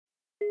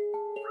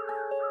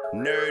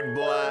Nerd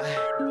boy,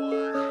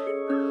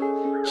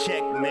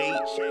 checkmate.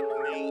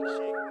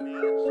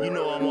 You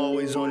know I'm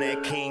always on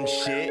that king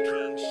shit.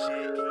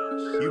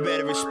 You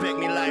better respect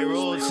me like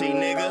royalty,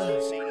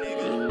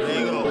 nigga. There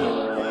you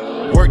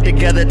go. Work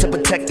together to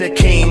protect the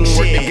king.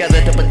 Work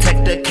together to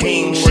protect the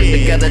king. Work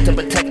together to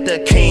protect the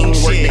king.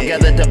 Work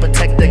together to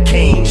protect the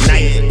king.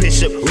 Knight,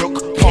 bishop,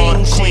 rook,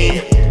 pawn,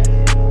 queen.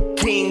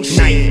 King,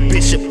 knight,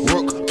 bishop,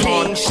 rook,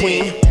 pawn,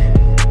 queen.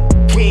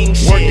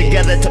 Work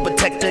together to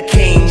protect the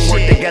king.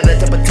 Work together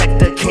to protect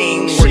the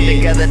king. Work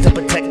together to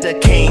protect the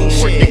king.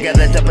 Work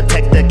together to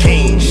protect the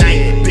king.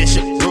 Knight,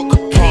 bishop, rook,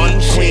 pawn,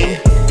 queen.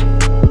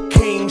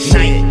 King,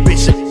 knight,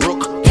 bishop,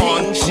 rook,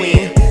 pawn,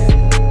 queen.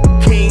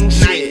 King,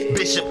 knight,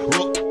 bishop,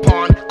 rook,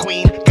 pawn,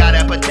 queen.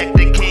 Gotta protect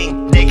the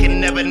king. They can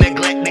never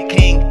neglect the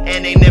king,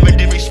 and they never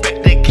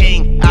disrespect the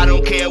king. I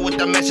don't care what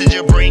the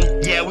messenger bring.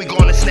 Yeah, we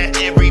gonna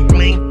snatch every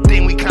bling.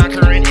 Then we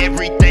conquering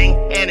everything,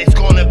 and it's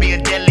gonna be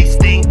a deadly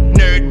sting.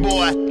 Nerd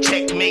boy,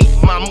 checkmate.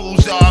 My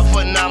moves are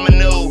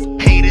phenomenal.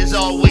 Haters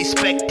always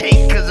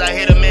spectate, cause I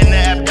hit them in the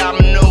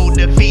abdominal.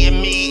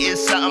 Defeating me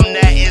is something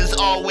that is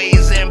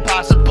always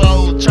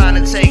impossible.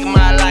 Trying to take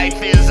my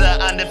life is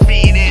an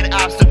undefeated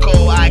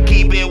obstacle. I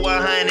keep it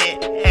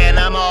 100, and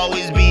I'm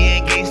always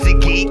being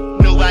gangsta geek.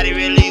 Nobody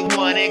really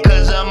want it,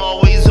 cause I'm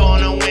always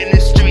on a winning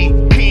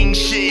streak. King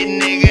shit,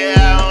 nigga,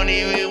 I don't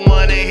even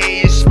wanna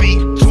hear you speak.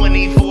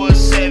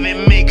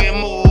 24/7, making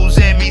moves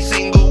every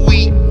single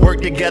week.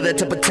 Work together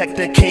to protect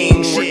the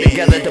king. Work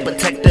together to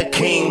protect the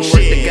king.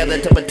 Work together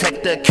to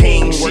protect the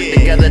king. Work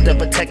together to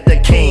protect the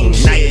king.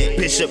 Knight,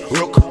 bishop,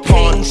 rook,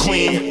 pawn,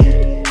 queen.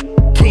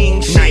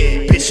 King,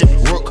 knight, bishop,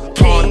 rook,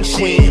 pawn,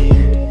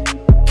 queen.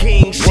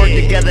 King, work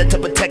together to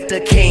protect the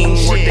king.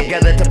 Work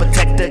together to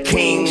protect the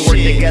king. Work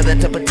together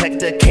to protect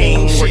the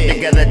king. Work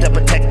together to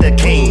protect the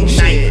king.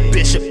 Knight,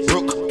 bishop,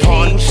 rook,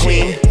 pawn,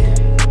 queen.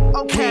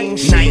 King,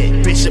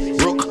 knight, bishop,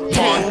 rook,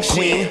 pawn,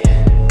 queen.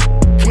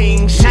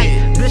 King,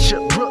 knight,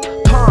 bishop, rook,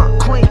 pawn,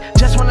 queen.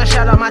 Just wanna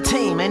shout out my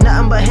team. Ain't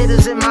nothing but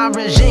hitters in my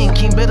regime.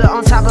 King bitter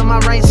on top of my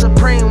reign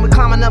supreme. We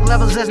climbing up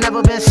levels that's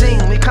never been seen.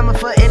 We coming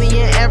for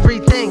any and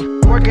everything.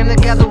 Working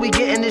together, we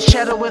getting this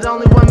cheddar with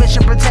only one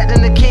mission,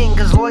 protecting the king.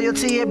 Cause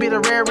loyalty, it be the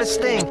rarest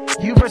thing.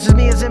 You versus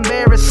me is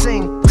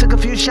embarrassing. Took a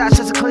few shots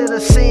just to clear the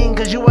scene.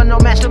 Cause you are no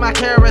match to my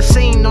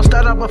kerosene. Don't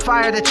start up a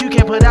fire that you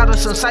can't put out of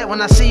some sight. When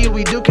I see you,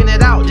 we duking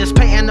it out. Just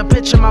painting the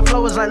picture, my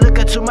flow is like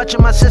liquor. Too much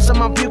in my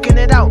system, I'm puking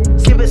it out.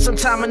 Give it some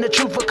time and the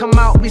truth will come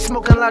out. We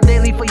smoking loud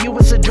daily, for you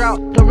it's a drought.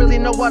 Don't really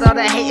know what all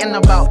that hating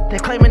about. They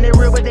claiming they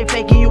real, but they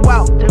faking you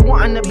out. They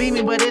wanting to beat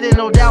me, but it ain't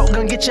no doubt.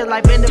 Gonna get your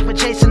life ended for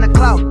chasing the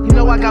clout. You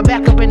know I got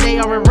backup and they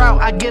are en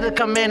route. I get a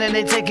command and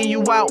they taking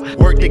you out.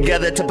 Work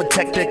together to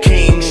protect the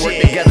king. Work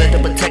together to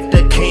protect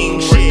the king.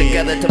 Work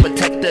together to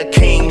protect the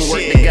king.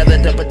 Work together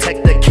to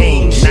protect the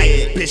king.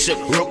 Knight, bishop,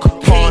 rook,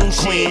 pawn,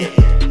 queen.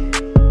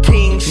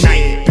 King,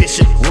 knight,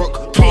 bishop,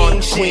 rook,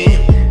 pawn, queen.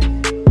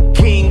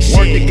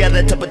 Work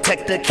together to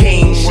protect the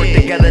king. Work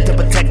together to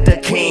protect the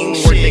king.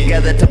 Work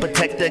together to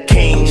protect the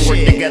king.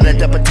 Work together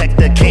to protect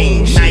the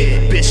king.